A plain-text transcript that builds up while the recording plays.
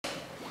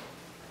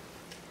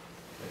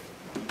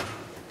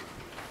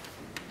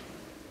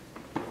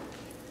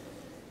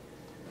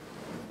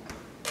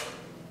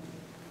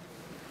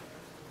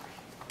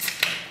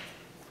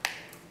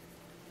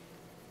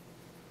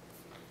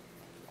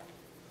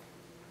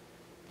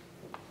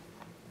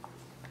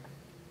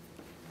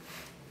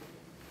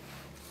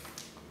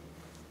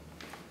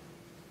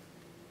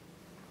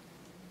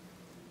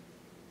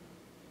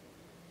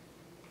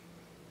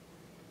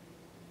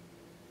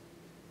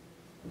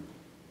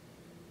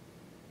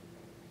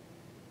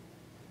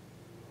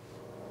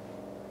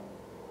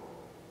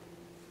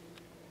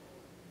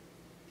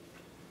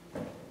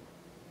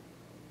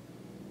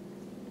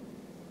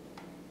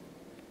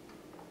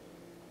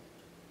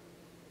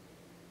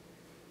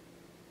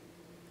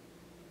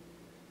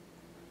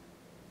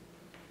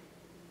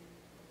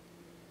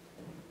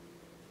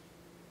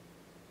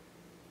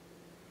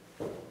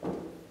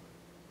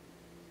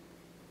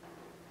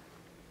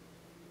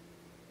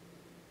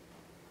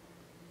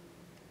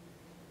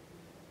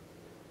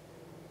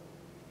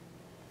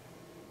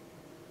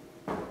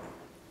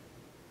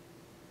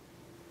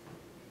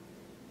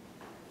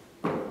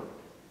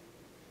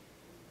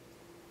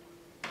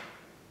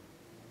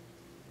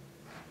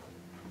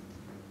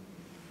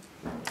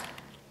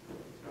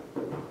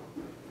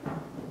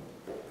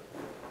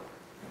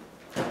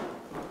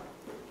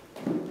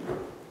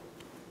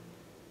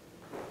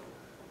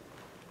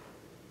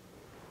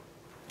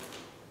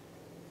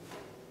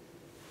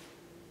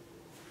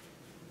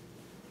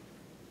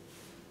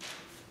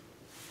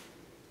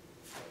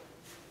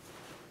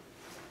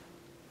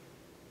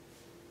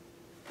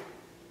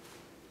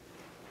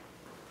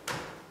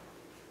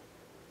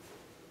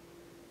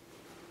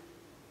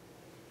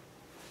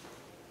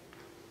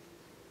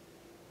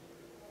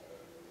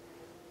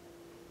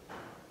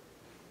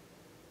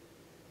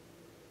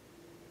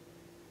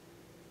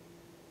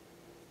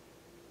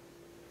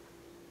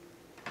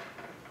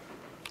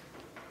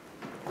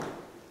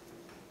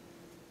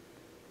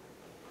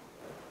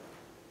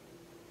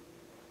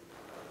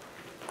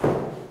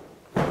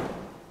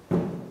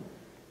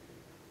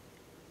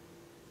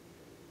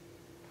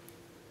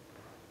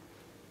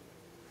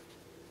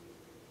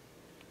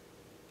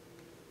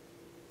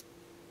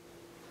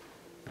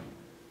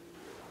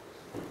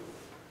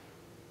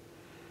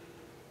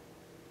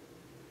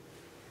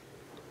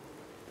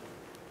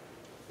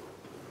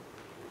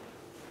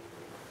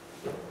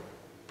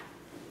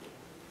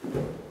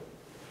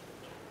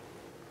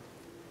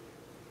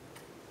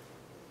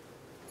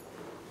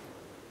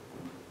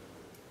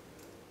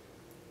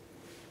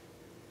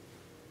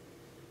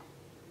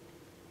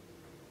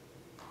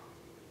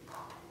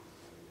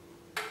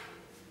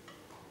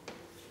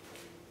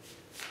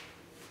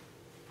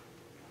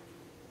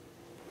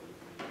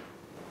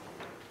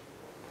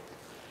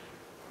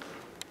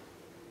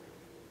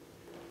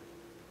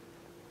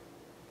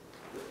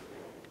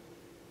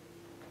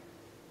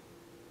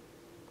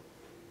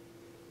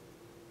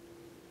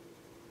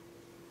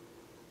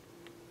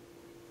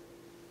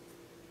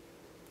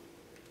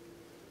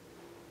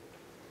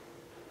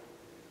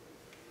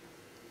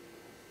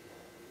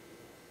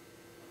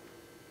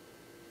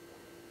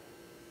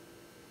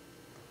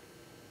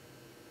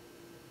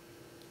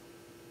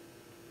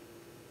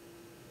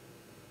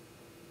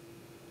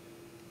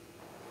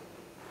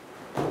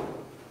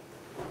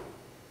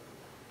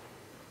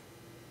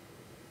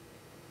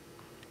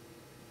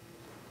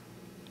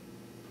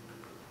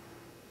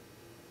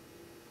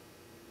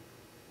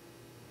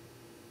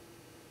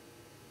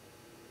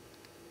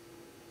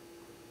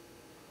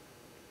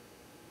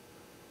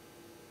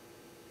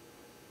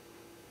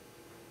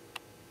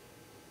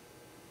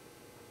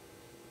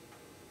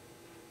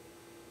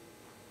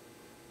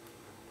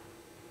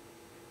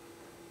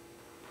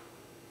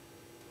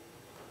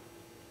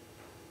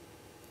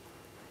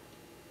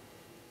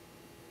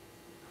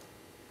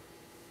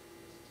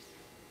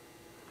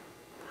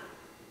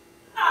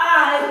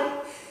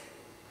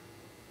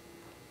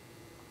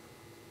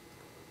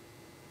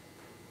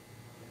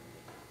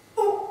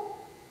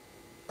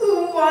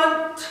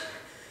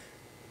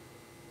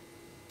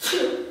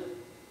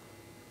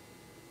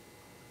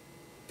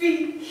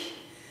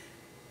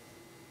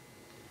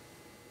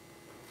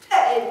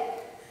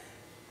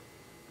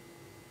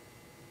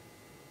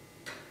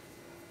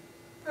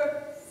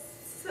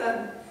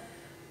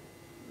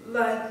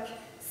like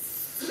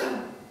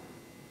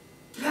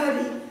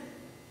somebody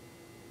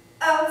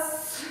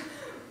else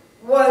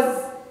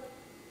was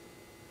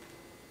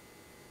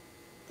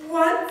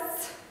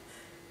once.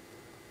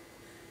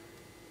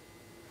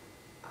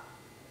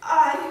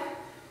 I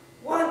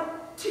want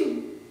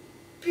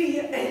to be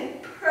a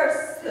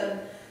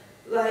person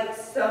like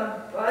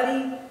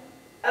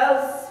somebody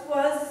else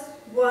was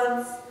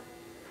once.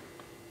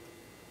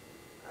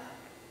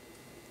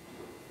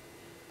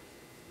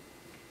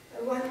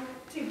 I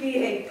want to be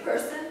a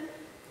person like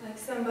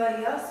somebody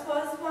else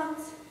was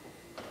once.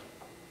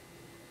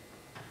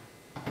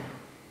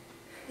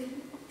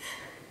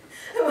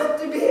 I want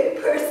to be a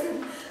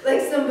person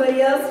like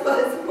somebody else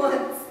was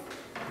once.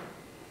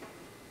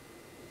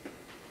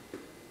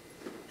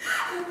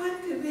 I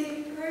want to be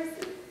a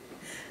person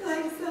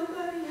like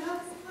somebody else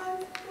was once.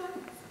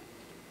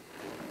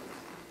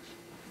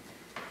 I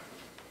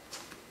want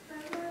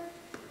to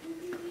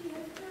be a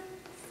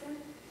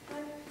person like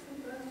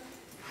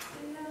somebody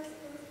else was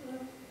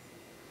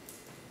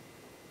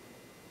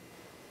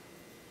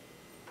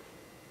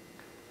once.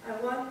 I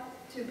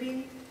want to be a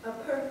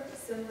person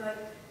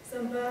like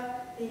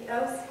somebody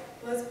else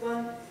was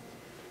once.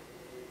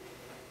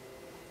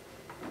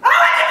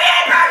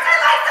 I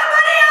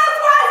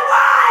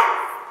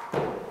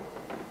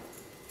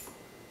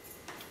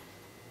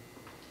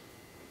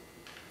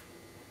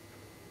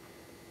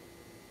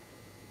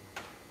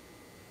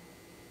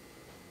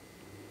want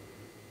to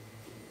be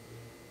a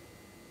person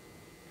like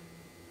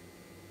somebody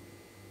else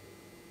was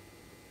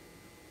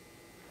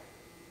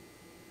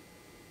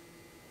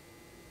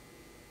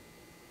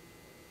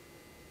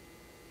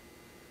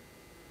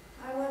once!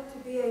 I want to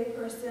be a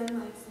person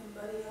like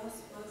somebody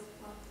else was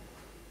once.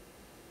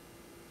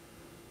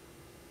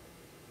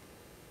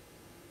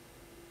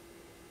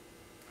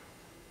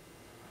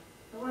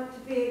 I want to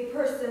be a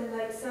person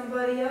like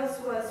somebody else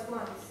was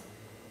once.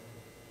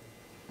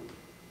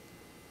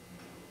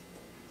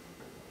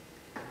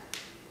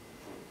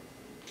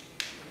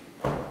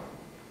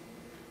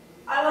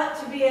 I want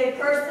to be a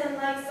person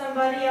like like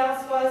somebody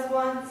else was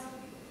once.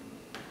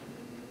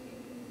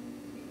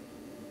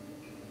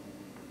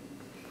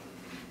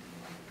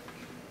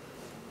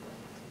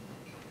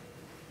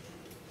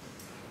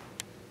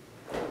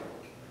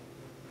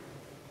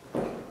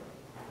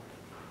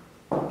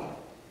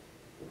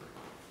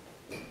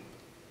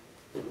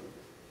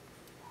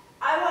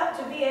 I want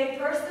to be a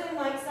person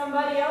like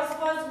somebody else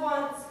was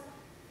once.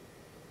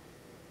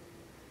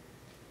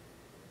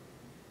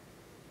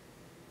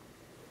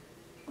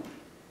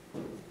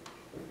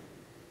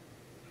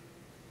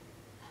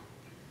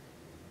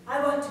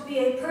 I want to be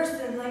a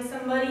person like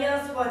somebody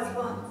else was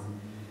once.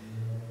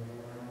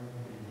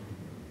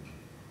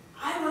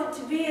 I want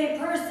to be a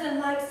person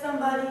like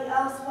somebody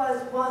else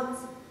was once.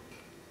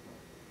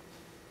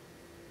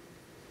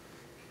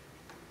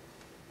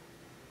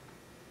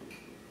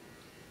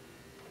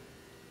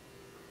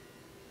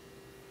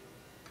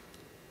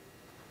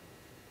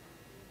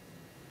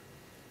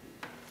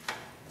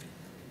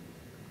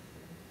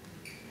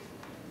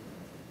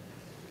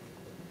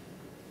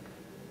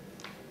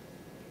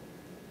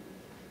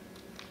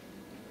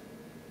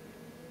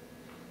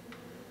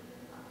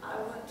 I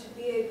want to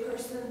be a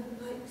person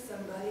like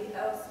somebody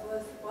else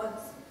was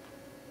once.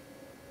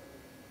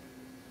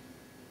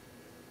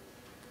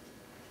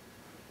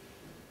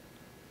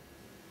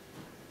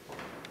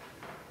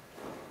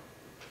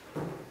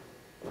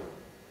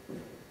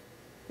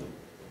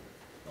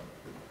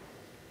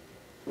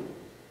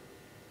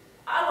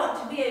 I want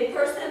to be a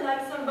person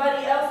like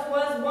somebody else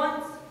was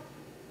once.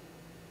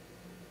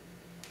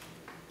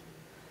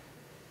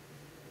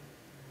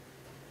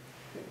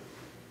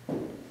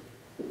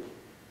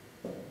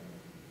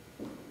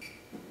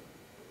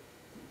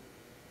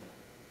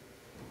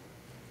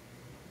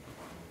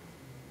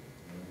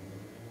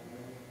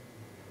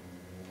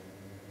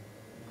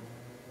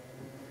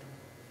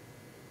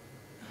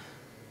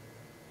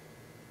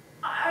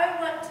 I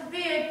want to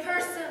be a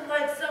person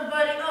like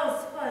somebody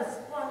else was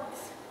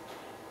once.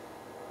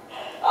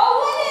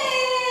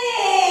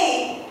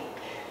 Away!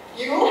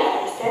 You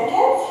have a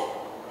sentence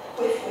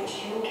with which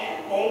you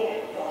can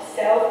make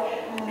yourself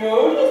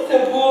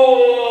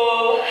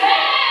noticeable. Ha!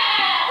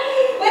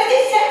 With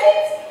this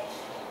sentence,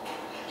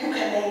 you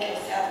can make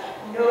yourself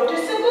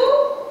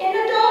noticeable in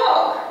a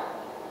dog.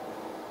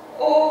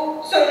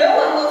 Oh, so no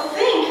one will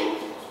think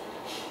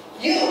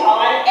you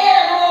are an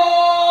animal.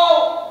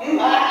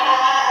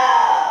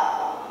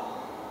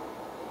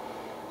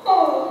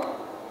 Oh,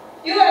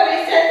 you have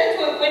a sentence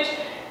with which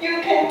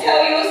you can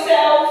tell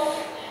yourself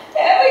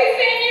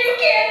everything you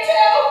can't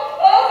tell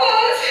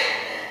others.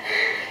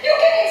 You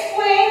can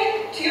explain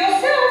to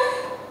yourself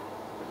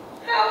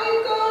how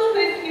it goes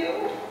with you.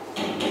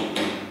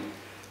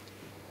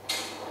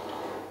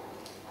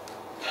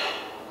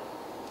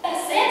 A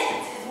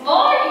sentence is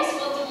more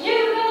useful to you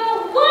than a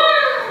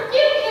word.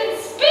 You can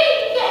speak.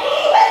 A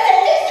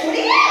sentence to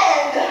the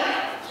end.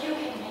 You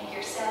can make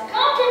yourself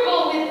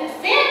comfortable with a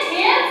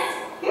sentence.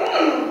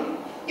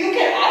 You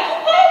can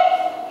occupy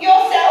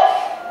yourself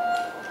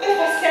with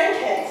a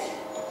sentence.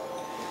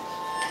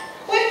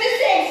 With the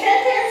same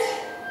sentence,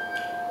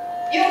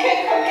 you can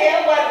compare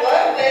one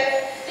word with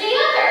The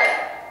other.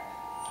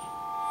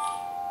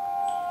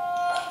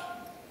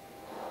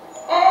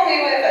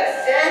 only with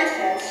a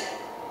sentence.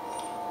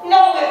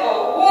 Not with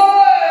a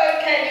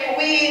word can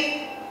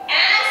you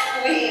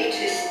ask leave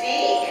to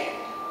speak.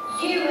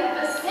 You have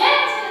a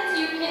sentence.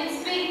 You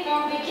can speak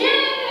from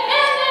beginning to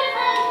end and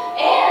from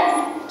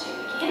end to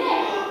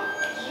beginning.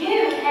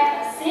 You have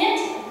a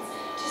sentence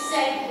to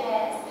say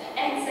yes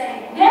and say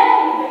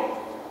no.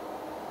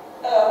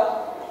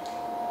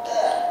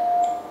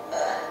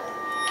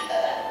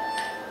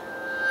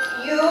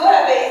 You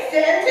have a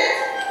sentence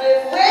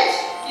with which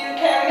you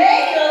can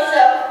make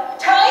yourself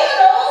tired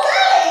all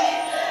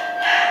day.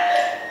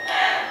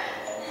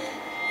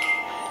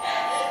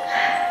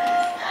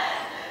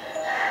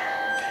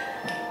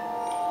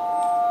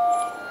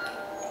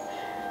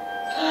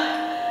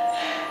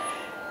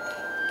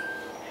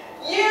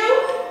 You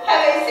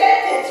have a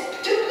sentence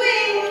to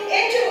bring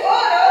into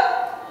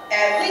order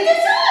every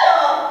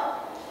disorder.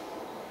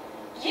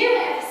 You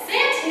have a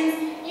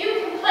sentence you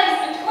can place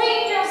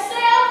between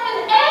yourself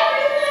and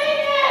everything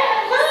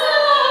else.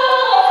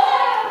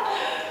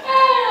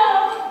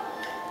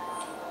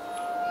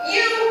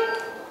 You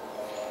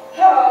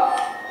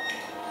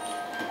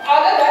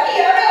are the lucky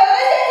owner of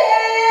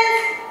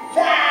a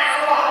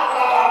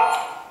sentence.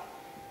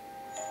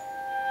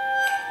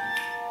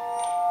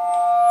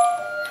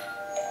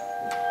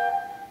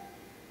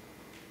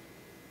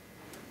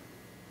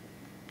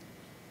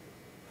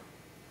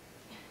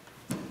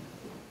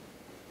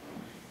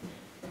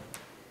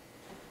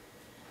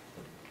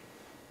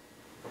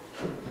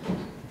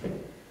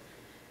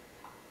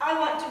 I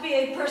want to be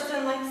a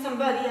person like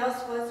somebody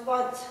else was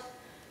once.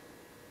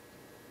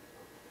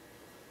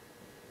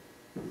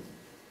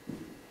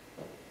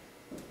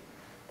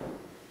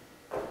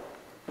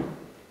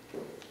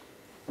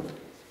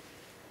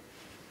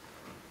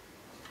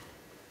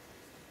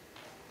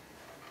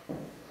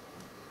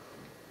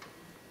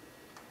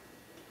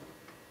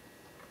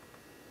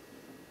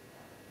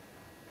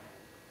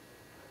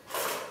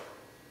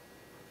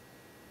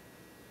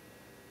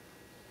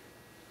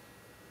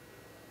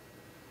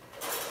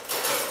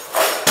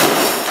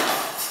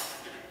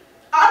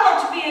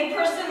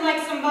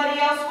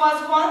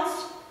 was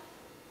once?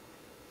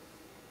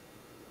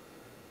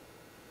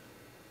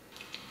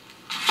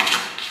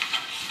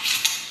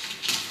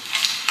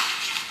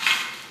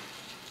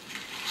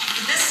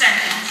 With this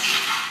sentence,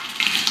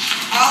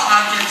 all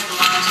objects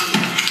belong to you.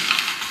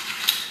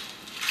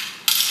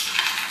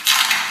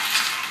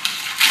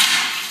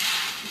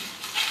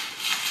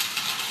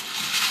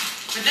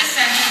 With this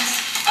sentence,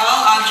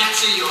 all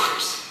objects are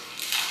yours.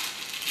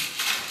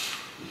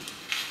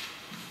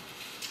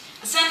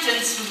 A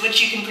sentence with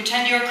which you can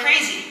pretend you're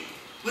crazy,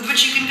 with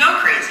which you can go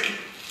crazy.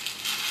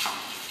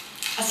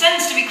 A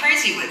sentence to be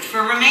crazy with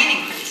for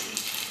remaining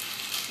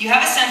crazy. You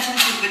have a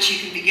sentence with which you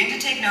can begin to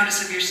take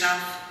notice of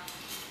yourself,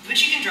 with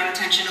which you can draw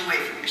attention away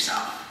from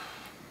yourself.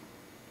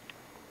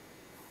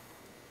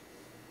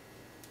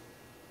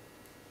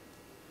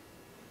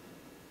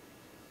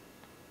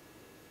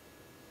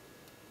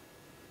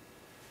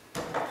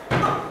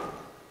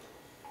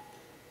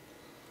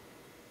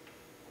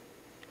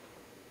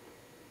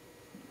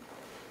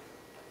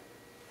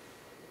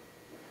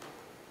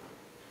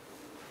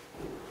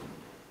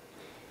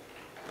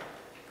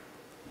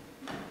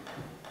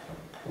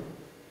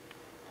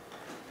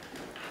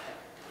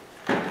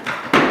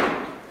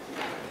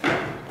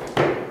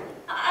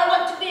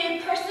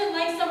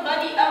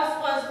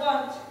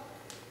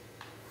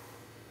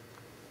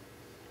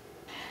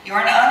 You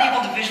are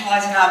unable to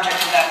visualize an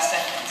object without a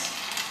sentence.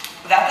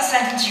 Without the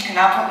sentence, you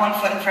cannot put one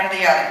foot in front of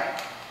the other.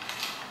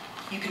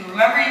 You can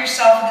remember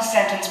yourself with the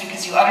sentence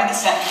because you uttered the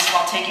sentence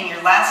while taking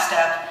your last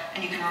step,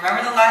 and you can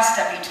remember the last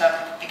step you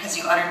took because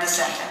you uttered the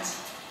sentence.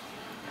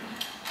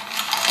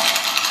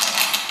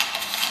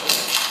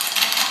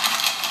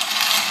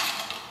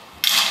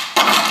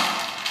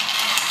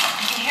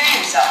 You can hear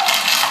yourself.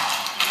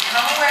 You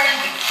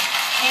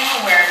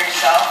became aware of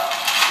yourself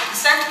with the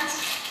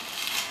sentence.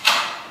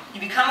 You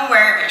become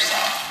aware of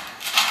yourself.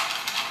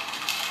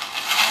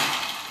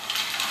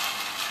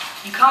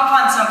 You come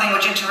upon something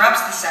which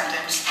interrupts the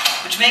sentence,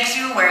 which makes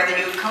you aware that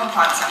you have come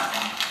upon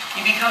something.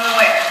 You become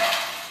aware.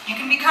 You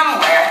can become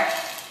aware.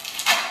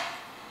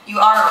 You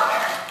are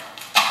aware.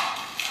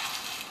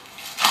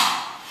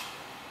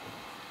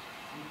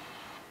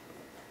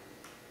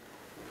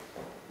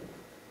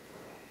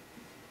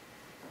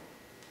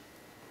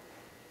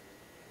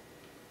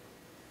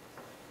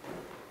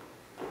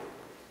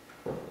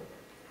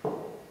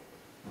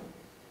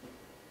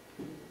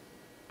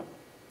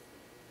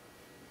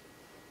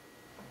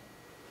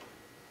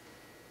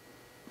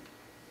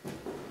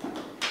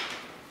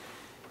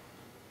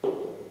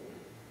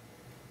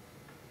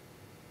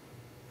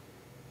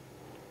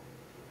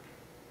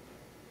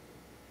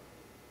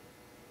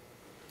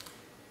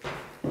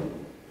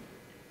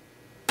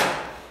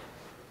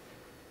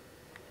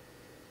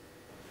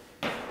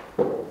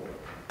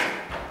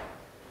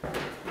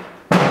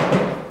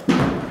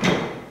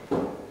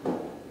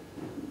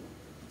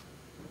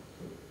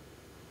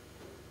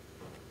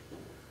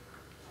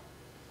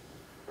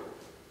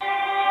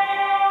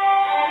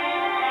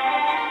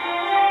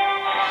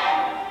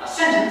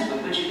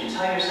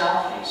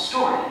 Yourself a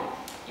story.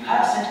 You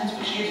have a sentence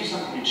which gives you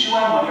something to chew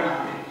on when you're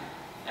hungry.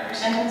 Every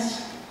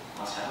sentence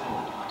must have a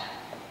bullet point.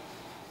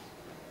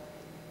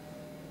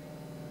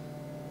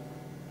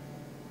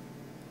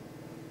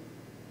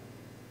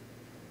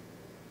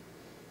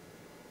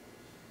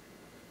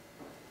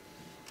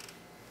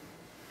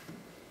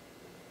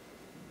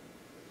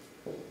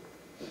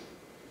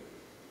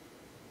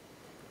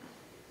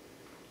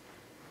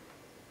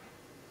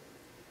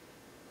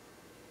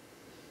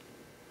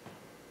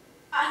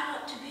 I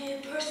want to be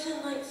a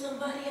person like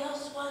somebody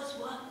else was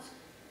once.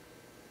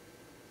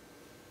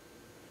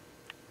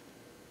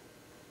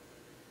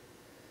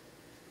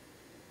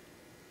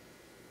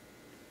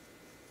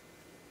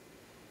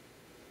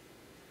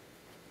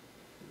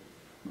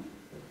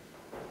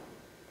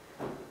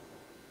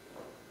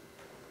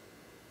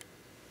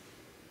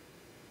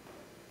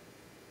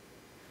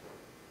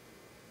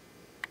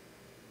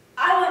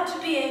 I want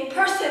to be a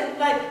person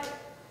like...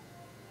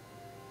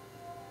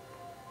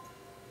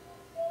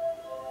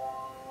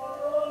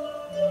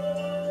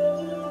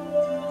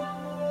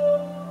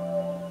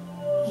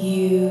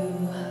 You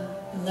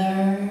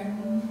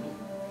learn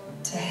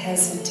to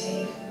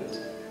hesitate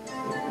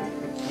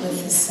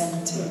with the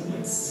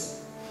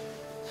sentence.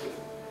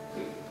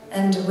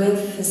 And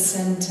with the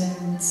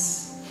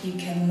sentence, you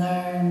can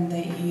learn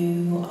that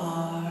you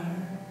are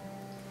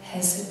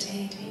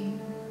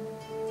hesitating.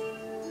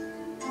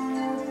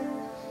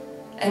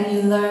 And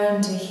you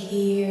learn to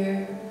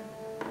hear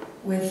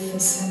with the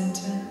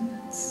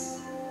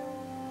sentence.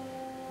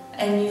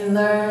 And you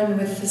learn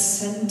with the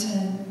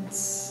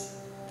sentence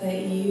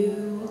that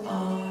you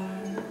are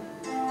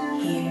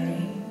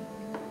hearing.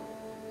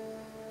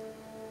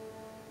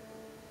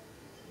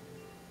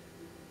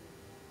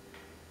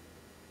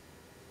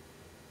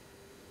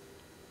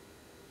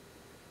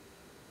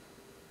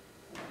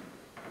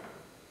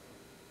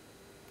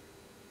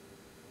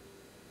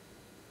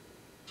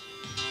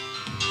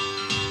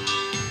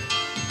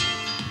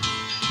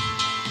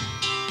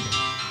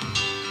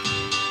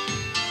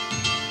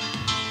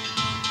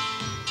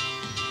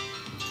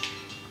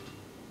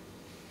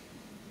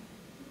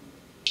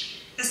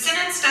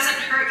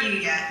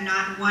 that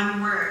not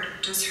one word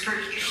does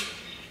hurt you.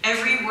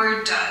 Every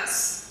word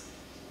does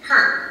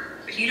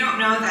hurt, but you don't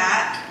know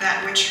that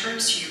that which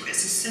hurts you is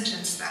a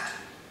sentence that.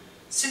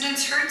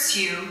 Sentence hurts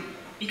you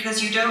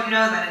because you don't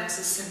know that it is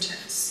a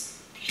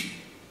sentence.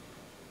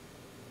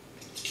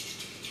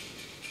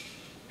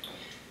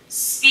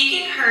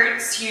 Speaking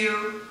hurts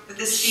you, but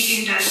the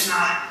speaking does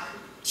not.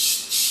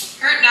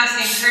 Hurt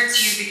nothing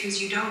hurts you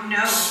because you don't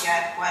know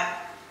yet what.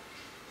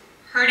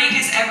 Hurting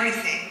is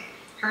everything,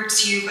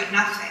 hurts you but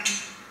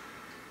nothing.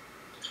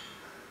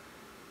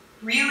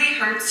 Really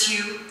hurts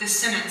you, the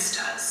sentence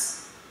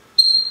does.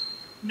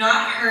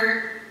 Not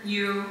hurt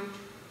you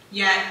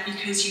yet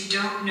because you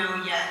don't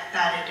know yet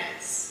that it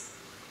is.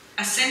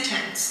 A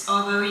sentence,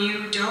 although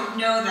you don't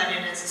know that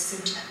it is a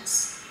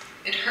sentence,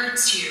 it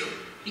hurts you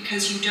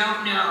because you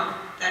don't know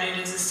that it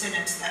is a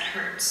sentence that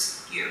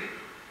hurts you.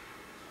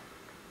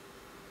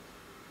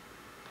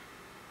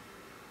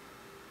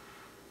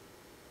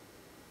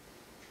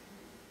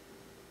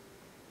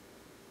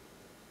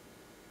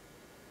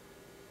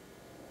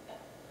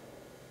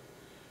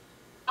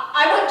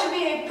 I want to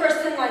be a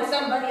person like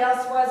somebody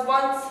else was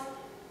once.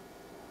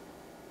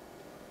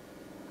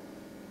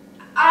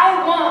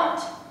 I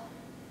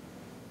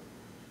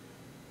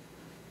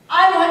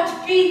want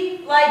to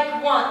be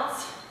like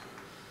once.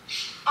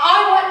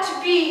 I want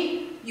to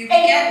be. You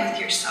begin with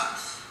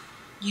yourself.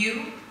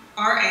 You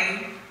are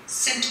a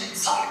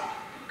sentence you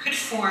could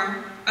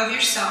form of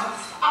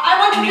yourself. I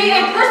want to be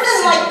a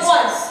person like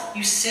once.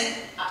 You sit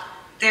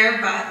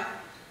there, but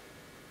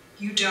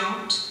you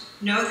don't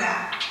know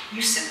that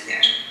you sit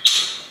there.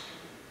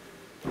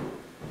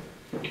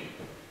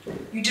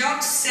 You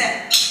don't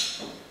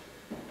sit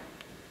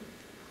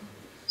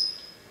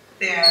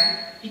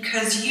there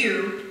because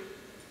you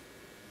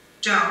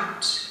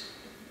don't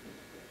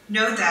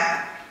know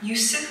that you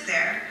sit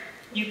there.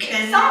 You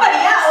can somebody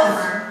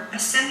else form a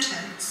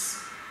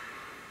sentence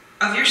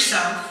of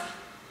yourself.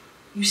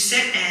 You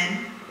sit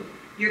in,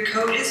 your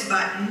coat is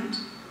buttoned,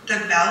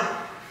 the belt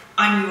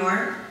on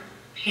your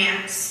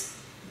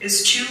pants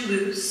is too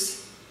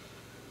loose.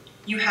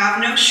 You have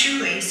no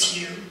shoelace,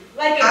 you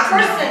like a have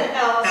person no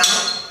else.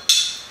 belt.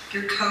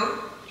 Your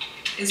coat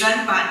is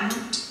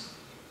unbuttoned.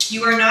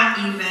 You are not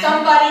even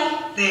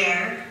somebody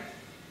there.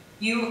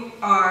 You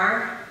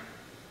are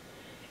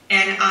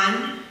an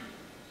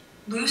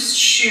unloosed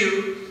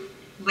shoe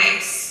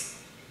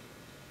lace.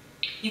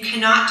 You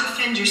cannot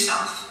defend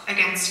yourself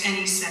against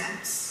any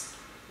sentence.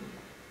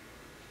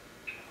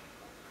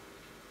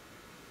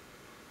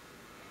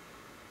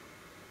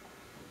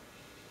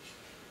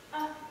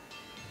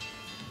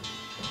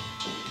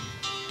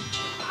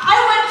 I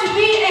want to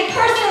be a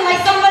person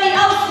like somebody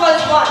else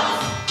was once.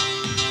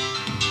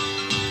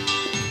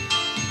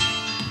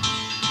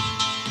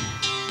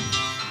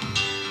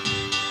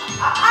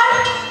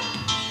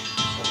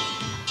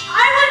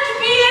 I want to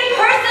be a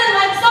person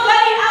like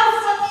somebody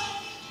else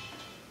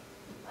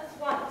was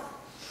once.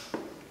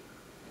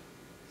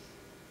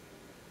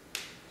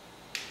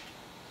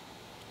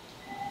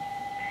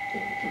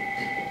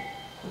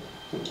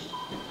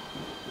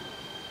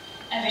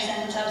 Every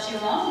sentence helps you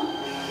along.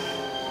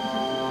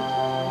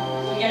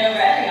 You get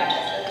over every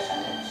object with a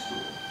sentence.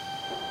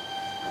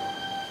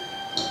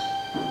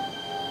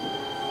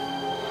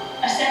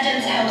 A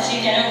sentence helps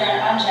you get over an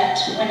object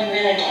when you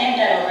really can't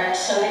get over it,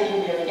 so that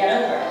you really get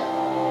over it.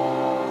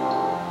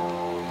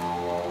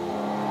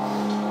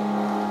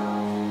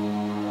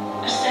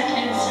 A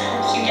sentence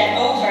helps you get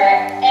over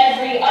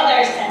every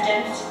other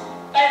sentence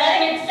by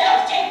letting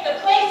itself take the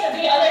place of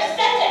the other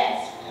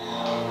sentence.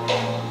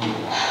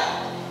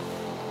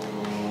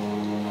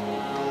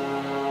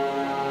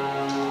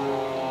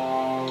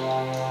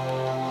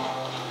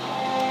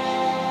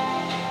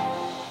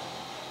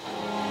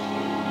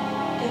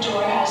 The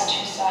door has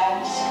two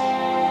sides.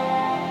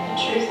 The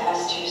truth has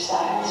two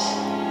sides.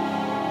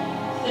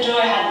 The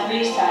door had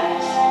three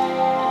sides.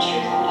 The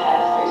truth would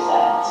have three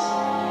sides.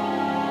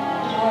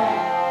 The door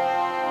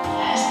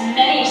has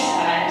many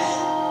sides.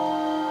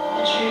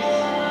 The truth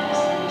has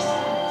many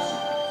sides.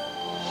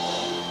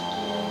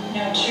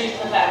 No truth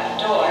without the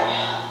door.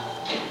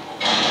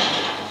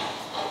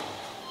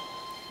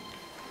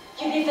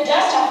 You beat the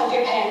dust off of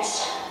your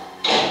pants.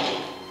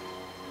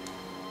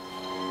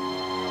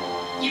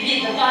 You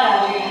beat the butt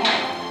out of your head.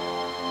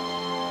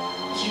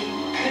 If you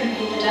couldn't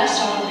beat the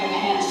dust off of your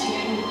pants, you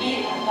couldn't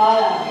beat the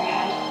butt out of your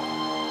head.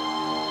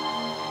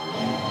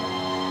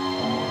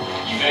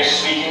 You finished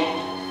speaking?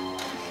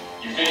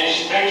 You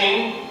finished thinking?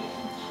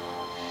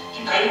 If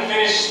you couldn't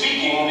finish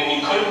speaking, then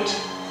you couldn't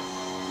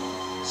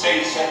say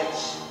the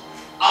sentence.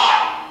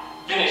 I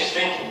finished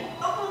thinking.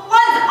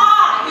 Was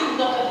I? You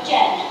look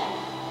again.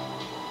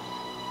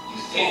 You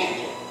think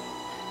again.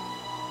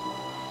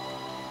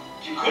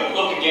 If you couldn't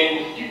look again,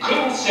 you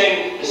couldn't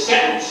say the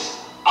sentence,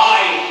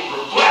 I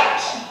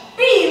reflect.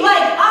 Be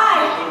like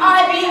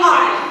I be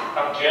I.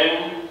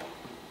 Again,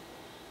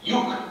 you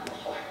could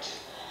reflect.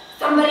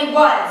 Somebody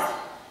was.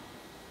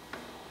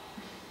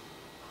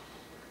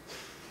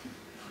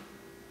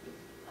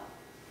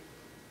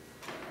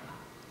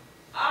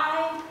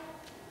 I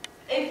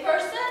a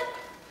person?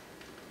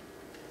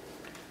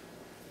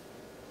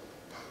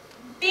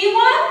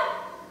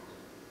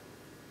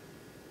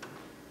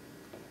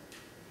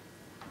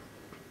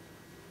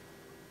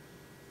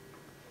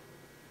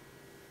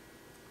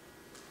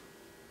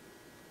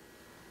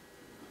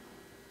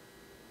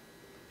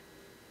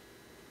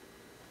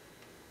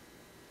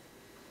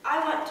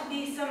 I want to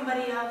be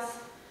somebody else,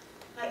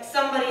 like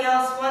somebody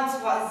else once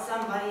was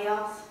somebody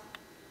else.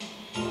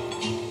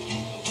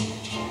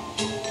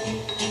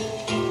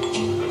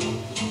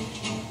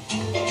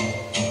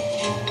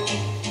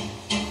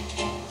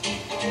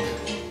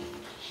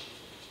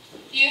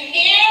 You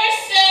hear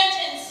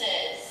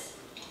sentences.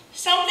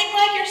 Something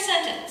like your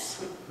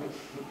sentence.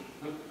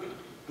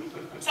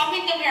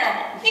 Something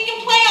comparable. You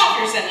can play off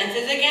your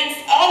sentences against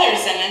other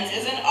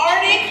sentences and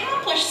already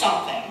accomplish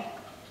something.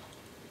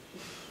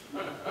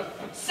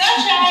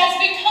 Such as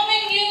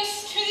becoming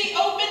used to the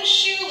open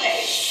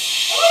shoelace.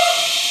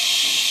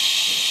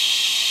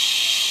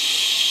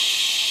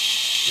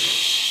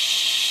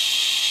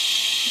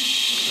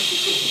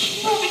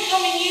 You are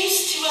becoming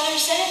used to other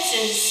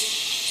sentences,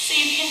 so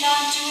you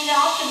cannot do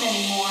without them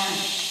anymore.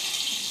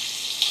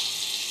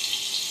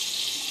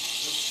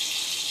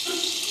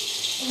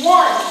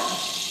 One.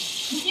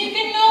 You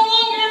can no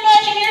longer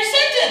imagine your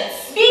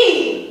sentence.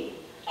 Be.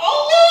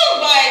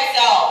 Alone by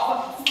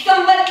itself.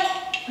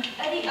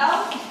 Somebody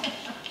else.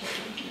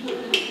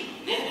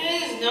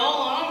 It is no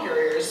longer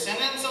your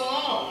sentence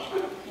alone.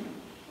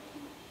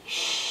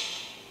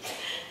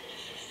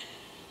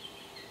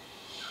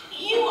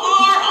 You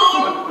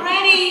are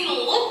already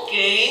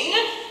looking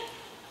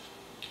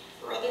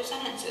for other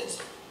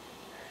sentences.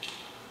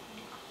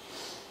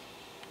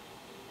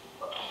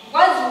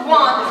 Was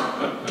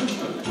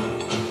one.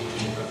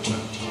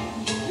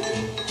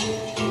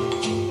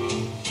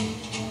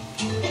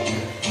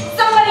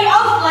 Somebody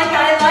else like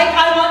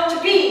I want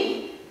to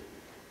be.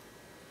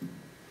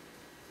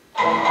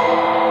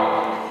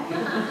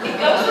 It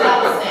goes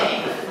without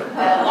saying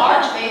that a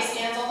large vase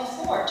stands on the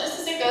floor, just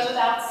as it goes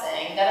without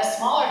saying that a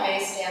smaller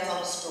vase stands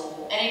on a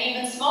stool, and an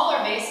even smaller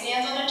vase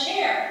stands on a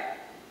chair.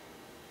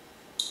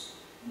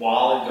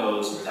 While it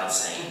goes without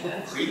saying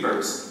that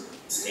creepers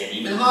stand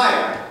even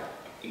higher,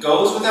 it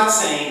goes without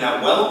saying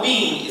that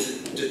well-being is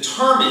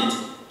determined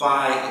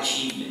by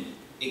achievement.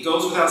 It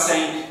goes without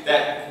saying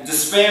that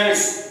despair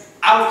is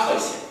out of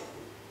place here.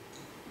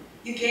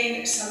 You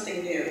gain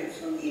something new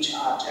from each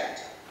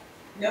object.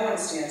 No one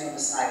stands on the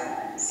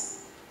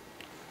sidelines.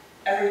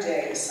 Every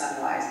day the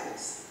sun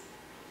rises.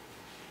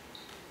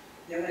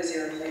 No one is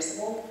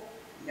irreplaceable.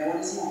 No one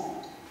is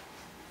mourned.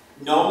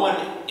 No one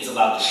is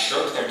allowed to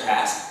shirk their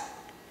task.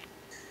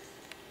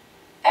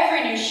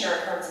 Every new shirt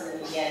hurts in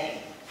the beginning.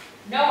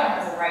 No one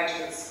has a right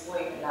to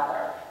exploit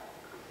another.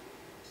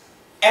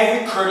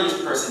 Every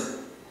courteous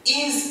person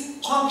is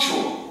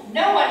punctual.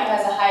 No one who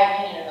has a high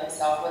opinion of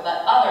himself would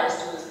let others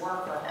do his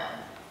work for him.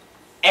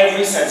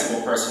 Every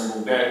sensible person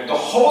will bear the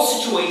whole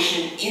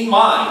situation in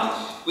mind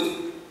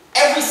with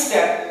every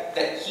step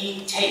that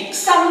he takes.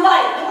 Some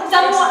light. No one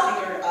Someone. takes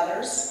the figure of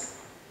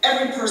others.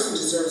 Every person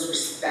deserves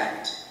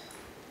respect.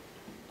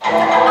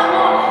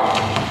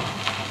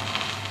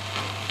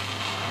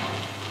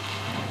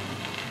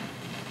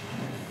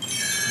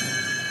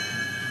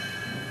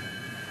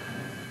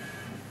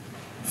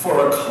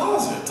 For a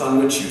closet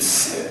on which you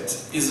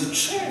sit is a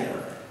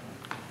chair,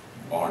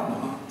 or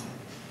not.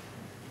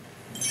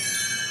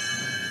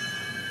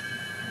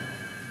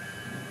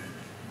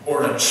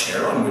 Or a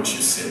chair on which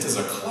you sit is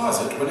a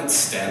closet when it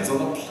stands on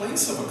the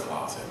place of a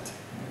closet,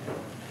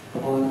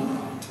 or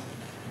not.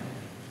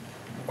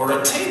 Or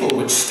a table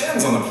which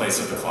stands on the place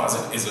of the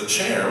closet is a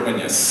chair when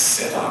you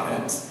sit on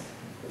it,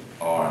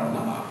 or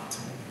not.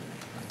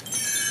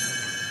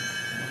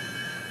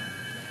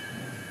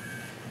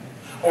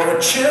 Or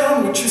a chair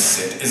on which you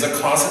sit is a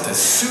closet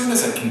as soon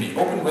as it can be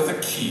opened with a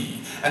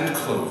key and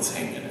clothes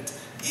hang in it,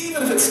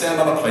 even if it stand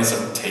on the place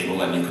of a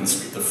table and you can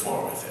sweep the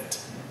floor with it,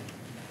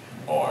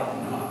 or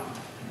not.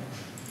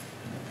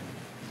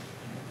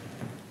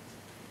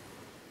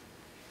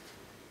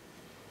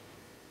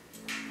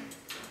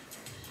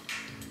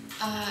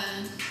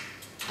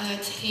 A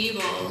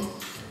table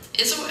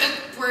is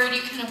a word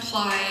you can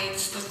apply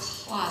to the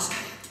closet,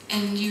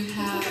 and you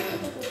have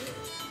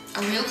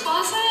a real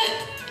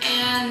closet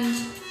and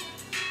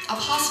a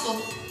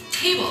possible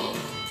table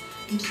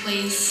in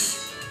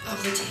place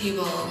of the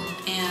table,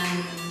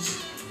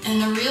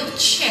 and a real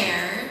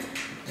chair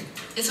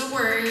is a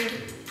word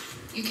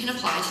you can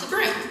apply to the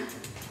broom,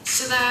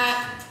 so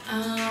that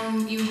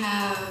you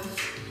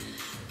have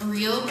a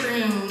real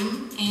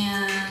broom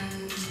and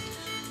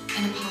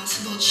a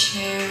possible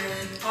chair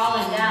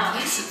Falling in down.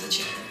 place of the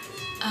chair.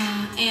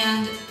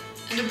 And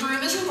a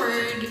broom is a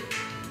word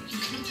you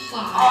can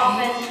apply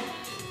Often.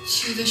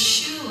 to the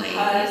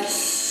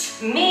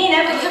shoelace. Me You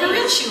never have a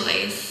real leaves.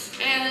 shoelace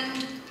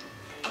and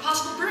a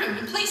possible broom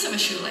in place of a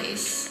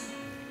shoelace.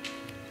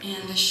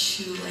 And a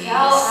shoelace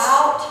Yell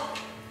out.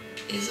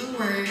 is a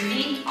word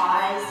Deep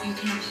eyes. you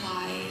can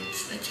apply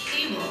to the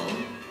table,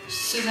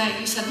 so that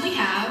you suddenly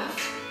have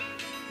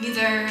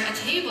neither a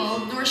table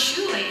nor a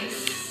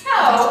shoelace.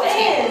 No, against the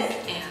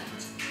it table.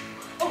 is.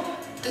 And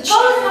the Those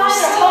chair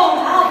lines are home.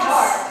 How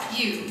dark.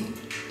 pleases you,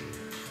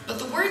 but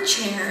the word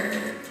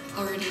chair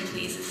already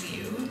pleases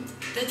you.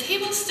 The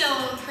table still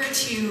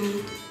hurts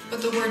you,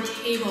 but the word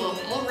table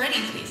already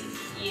pleases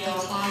you. The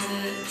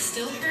closet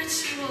still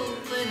hurts you a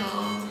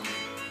little.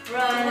 The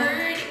Run.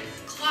 word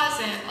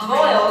closet Boiled.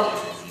 already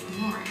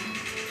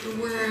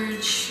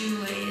word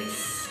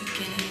shoelace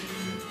again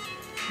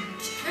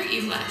to hurt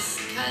you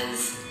less,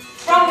 because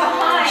From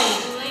behind.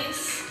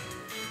 Shoelace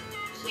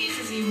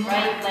pleases you more.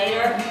 Right,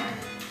 later.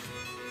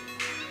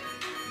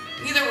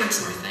 Neither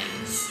words nor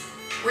things.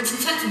 Words and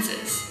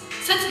sentences.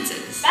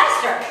 Sentences.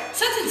 Faster.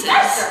 Sentences.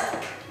 Faster.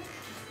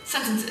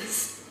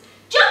 Sentences.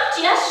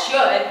 Just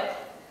should.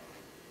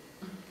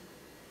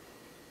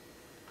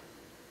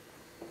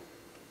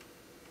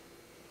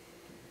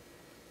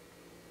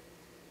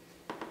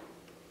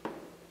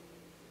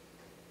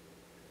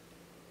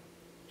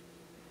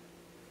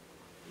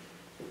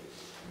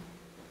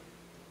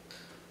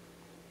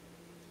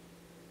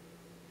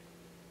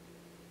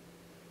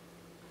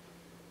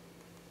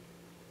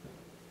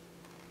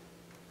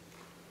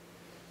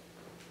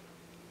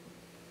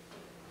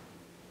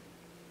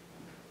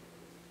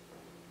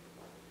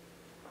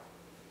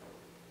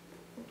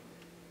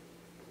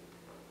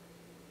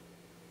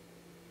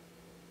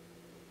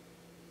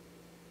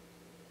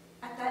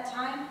 At that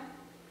time,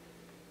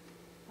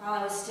 while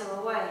I was still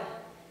away,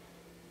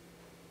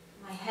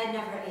 my head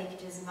never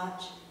ached as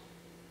much,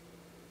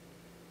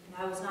 and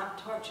I was not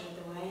tortured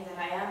the way that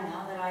I am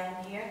now that I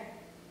am here.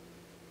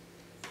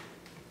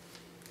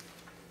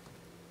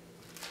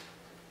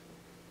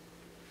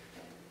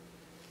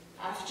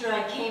 After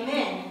I came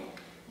in,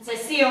 as I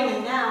see only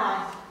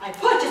now, I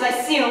put, as I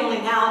see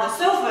only now, the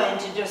sofa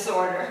into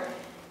disorder.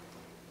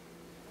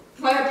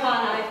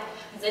 Whereupon I,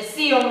 as I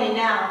see only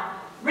now,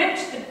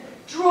 ripped the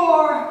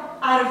drawer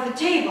out of the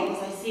table,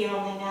 as I see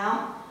only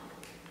now.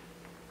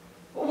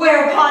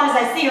 Whereupon, as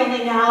I see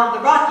only now,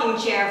 the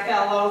rocking chair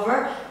fell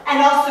over, and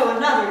also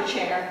another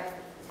chair.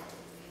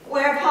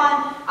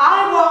 Whereupon,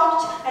 I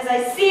walked, as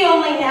I see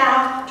only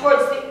now,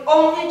 towards the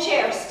only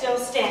chair still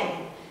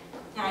standing.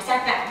 And I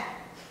sat down.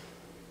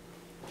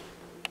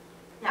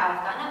 Now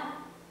I've gotten up.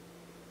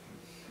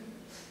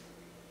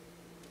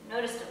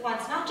 Noticed at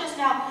once, not just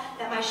now,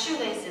 that my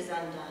shoelace is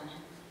undone.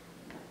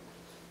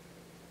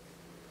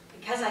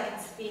 Because I can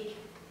speak,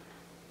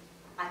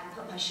 I can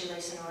put my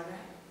shoelace in order.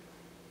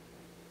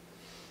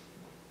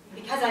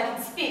 Because I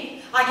can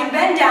speak, I can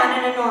bend down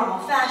in a normal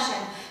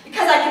fashion.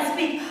 Because I can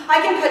speak,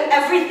 I can put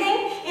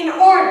everything in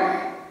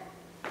order.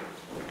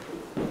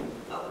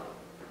 Oh.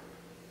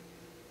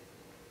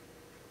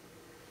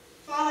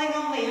 Falling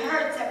only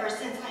hurts ever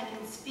since I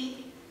can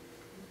speak.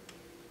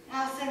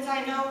 Now since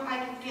I know,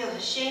 I can feel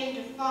ashamed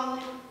of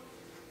falling.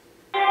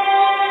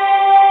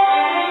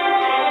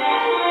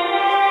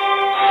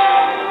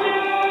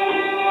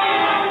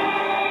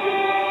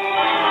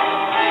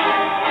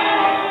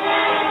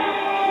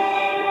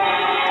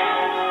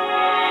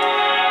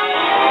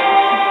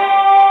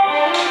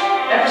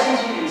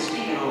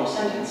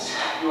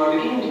 You are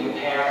beginning to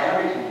compare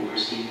everything you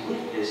perceive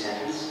with this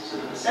sentence so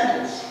that the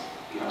sentence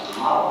becomes a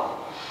model.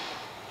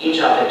 Each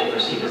object you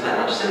perceive is that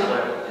much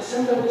simpler. The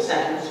simpler the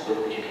sentence with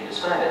which you can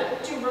describe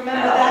it. Do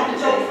remember that,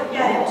 don't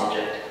forget it.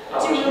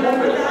 Do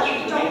remember that,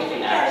 don't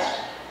forget it.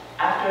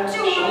 After a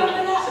short,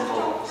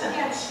 simple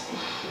sentence.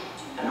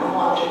 A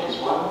normal object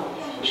is one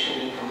which can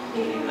be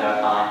completely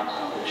clarified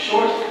with a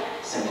short,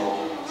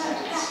 simple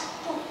sentence.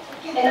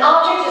 An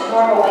object is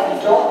normal when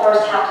you don't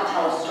first have to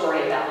tell a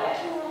story about it.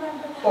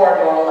 For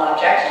a normal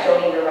object, you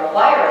don't even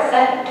require a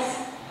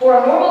sentence. For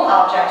a normal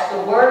object,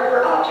 the word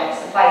for object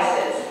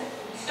suffices.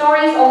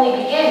 Stories only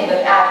begin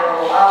with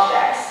abnormal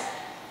objects.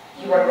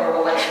 You are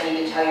normal when you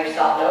need to tell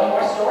yourself no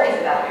more stories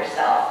about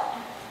yourself.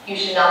 You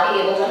should not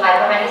be able to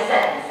hide behind a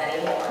sentence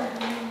anymore.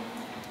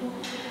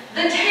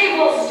 The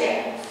table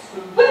stands.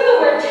 With the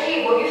word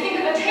table, you think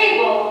of a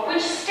table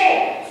which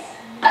stands.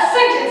 A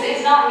sentence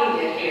is not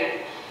needed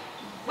here.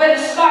 When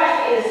the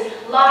scarf is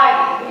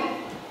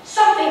lying,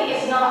 something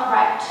is not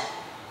right.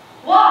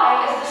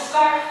 Why is the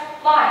scarf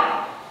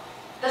lying?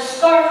 The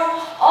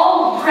scarf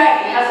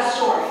already has a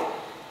story.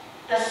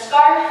 The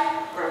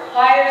scarf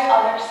requires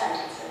other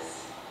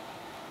sentences.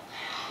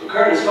 The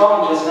curtain is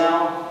falling just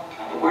now.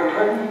 The word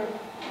curtain,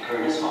 the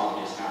curtain is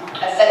falling just now.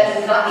 A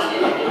sentence is not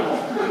needed anymore.